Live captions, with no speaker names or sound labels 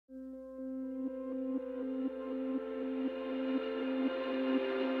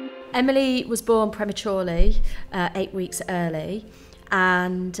Emily was born prematurely, 8 weeks early,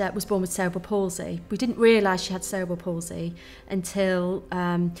 and was born with cerebral palsy. We didn't realise she had cerebral palsy until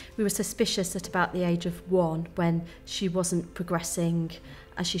we were suspicious at about the age of 1, when she wasn't progressing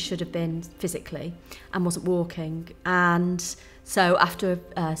as she should have been physically and wasn't walking. And so after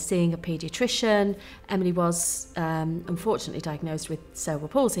seeing a paediatrician, Emily was unfortunately diagnosed with cerebral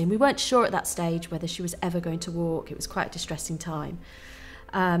palsy, and we weren't sure at that stage whether she was ever going to walk. It was quite a distressing time.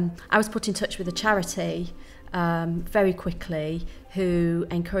 I was put in touch with a charity very quickly, who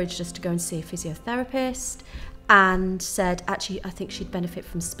encouraged us to go and see a physiotherapist and said, actually, I think she'd benefit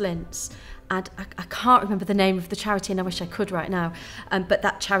from splints. And I can't remember the name of the charity, and I wish I could right now. But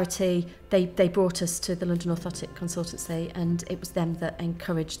that charity, they brought us to the London Orthotic consultancy, and it was them that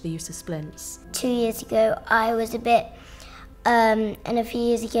encouraged the use of splints. 2 years ago, I was a bit, and a few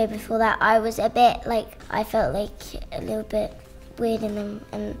years ago before that, I was a bit like, I felt like a little bit weird and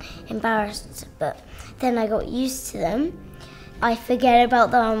embarrassed, but then I got used to them. I forget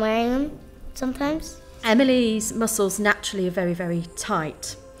about that I'm wearing them sometimes. Emily's muscles naturally are very, very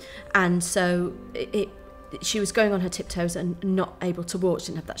tight, and so she was going on her tiptoes and not able to walk. She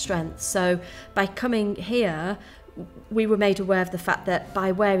didn't have that strength. So by coming here, we were made aware of the fact that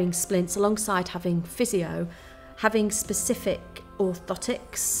by wearing splints alongside having physio, having specific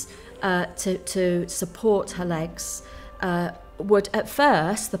orthotics to support her legs, would, at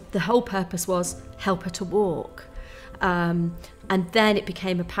first, the whole purpose was help her to walk. And then it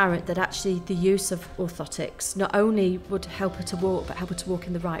became apparent that actually the use of orthotics not only would help her to walk, but help her to walk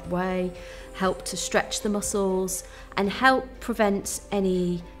in the right way, help to stretch the muscles, and help prevent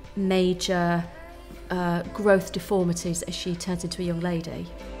any major growth deformities as she turns into a young lady.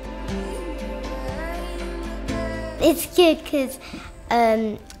 It's good because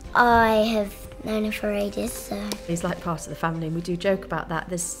I have known her for ages, so. He's like part of the family, and we do joke about that.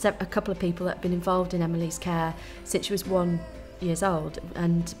 There's a couple of people that have been involved in Emily's care since she was 1 year old,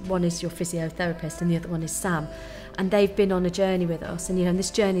 and one is your physiotherapist and the other one is Sam, and they've been on a journey with us, and and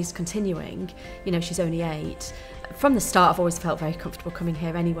this journey is continuing. She's only 8. From the start, I've always felt very comfortable coming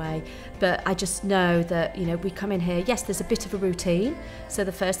here anyway, but I just know that we come in here, yes, there's a bit of a routine. So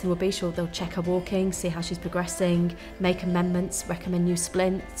the first thing will be they'll check her walking, see how she's progressing, make amendments, recommend new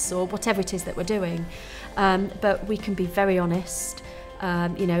splints or whatever it is that we're doing, but we can be very honest.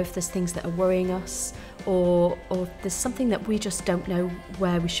 If there's things that are worrying us, or there's something that we just don't know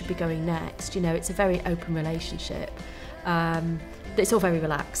where we should be going next. It's a very open relationship. It's all very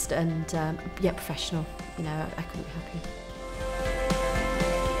relaxed and yet professional. I couldn't be happier.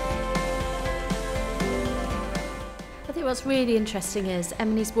 I think what's really interesting is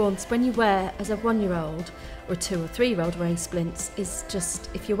Emily's warmth. When you wear, as a 1-year-old or a 2 or 3-year-old wearing splints, is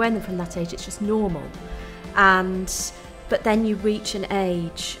just, if you're wearing them from that age, it's just normal. But then you reach an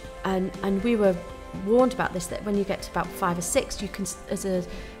age, and we were warned about this, that when you get to about 5 or 6, you can, as a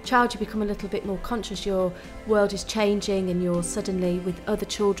child, you become a little bit more conscious. Your world is changing, and you're suddenly with other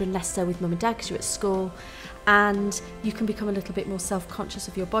children, less so with mum and dad because you're at school, and you can become a little bit more self-conscious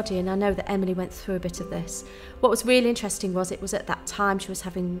of your body. And I know that Emily went through a bit of this. What was really interesting was it was at that time she was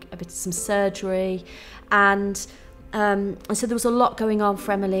having some surgery, and so there was a lot going on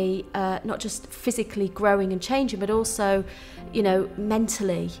for Emily, not just physically growing and changing, but also,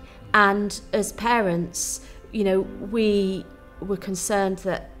 mentally. And as parents, we were concerned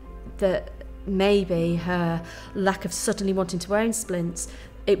that maybe her lack of suddenly wanting to wear splints,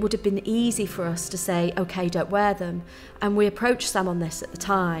 it would have been easy for us to say, okay, don't wear them. And we approached Sam on this at the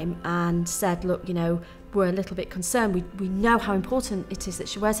time and said, look, we're a little bit concerned. We know how important it is that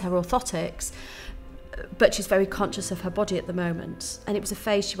she wears her orthotics, but she's very conscious of her body at the moment. And it was a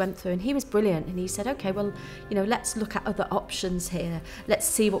phase she went through, and he was brilliant, and he said, okay, well, let's look at other options here. Let's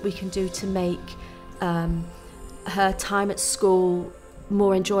see what we can do to make her time at school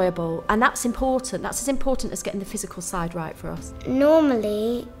more enjoyable. And that's important. That's as important as getting the physical side right for us.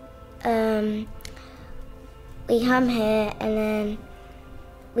 Normally, we come here and then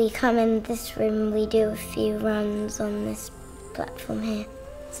we come in this room and we do a few runs on this platform here.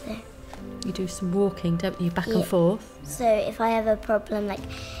 So. You do some walking, don't you, back and forth? So if I have a problem, like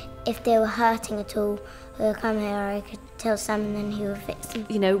if they were hurting at all, we'll come here, or I could tell Sam and then he will fix them.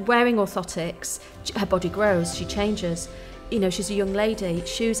 Wearing orthotics, her body grows, she changes. She's a young lady,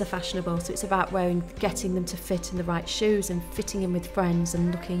 shoes are fashionable, so it's about getting them to fit in the right shoes and fitting in with friends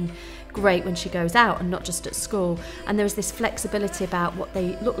and looking great when she goes out and not just at school. And there is this flexibility about what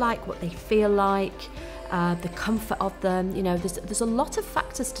they look like, what they feel like, the comfort of them. There's a lot of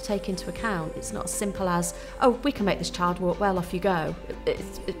factors to take into account. It's not as simple as, oh, we can make this child walk well, off you go.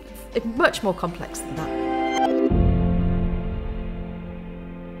 It's much more complex than that.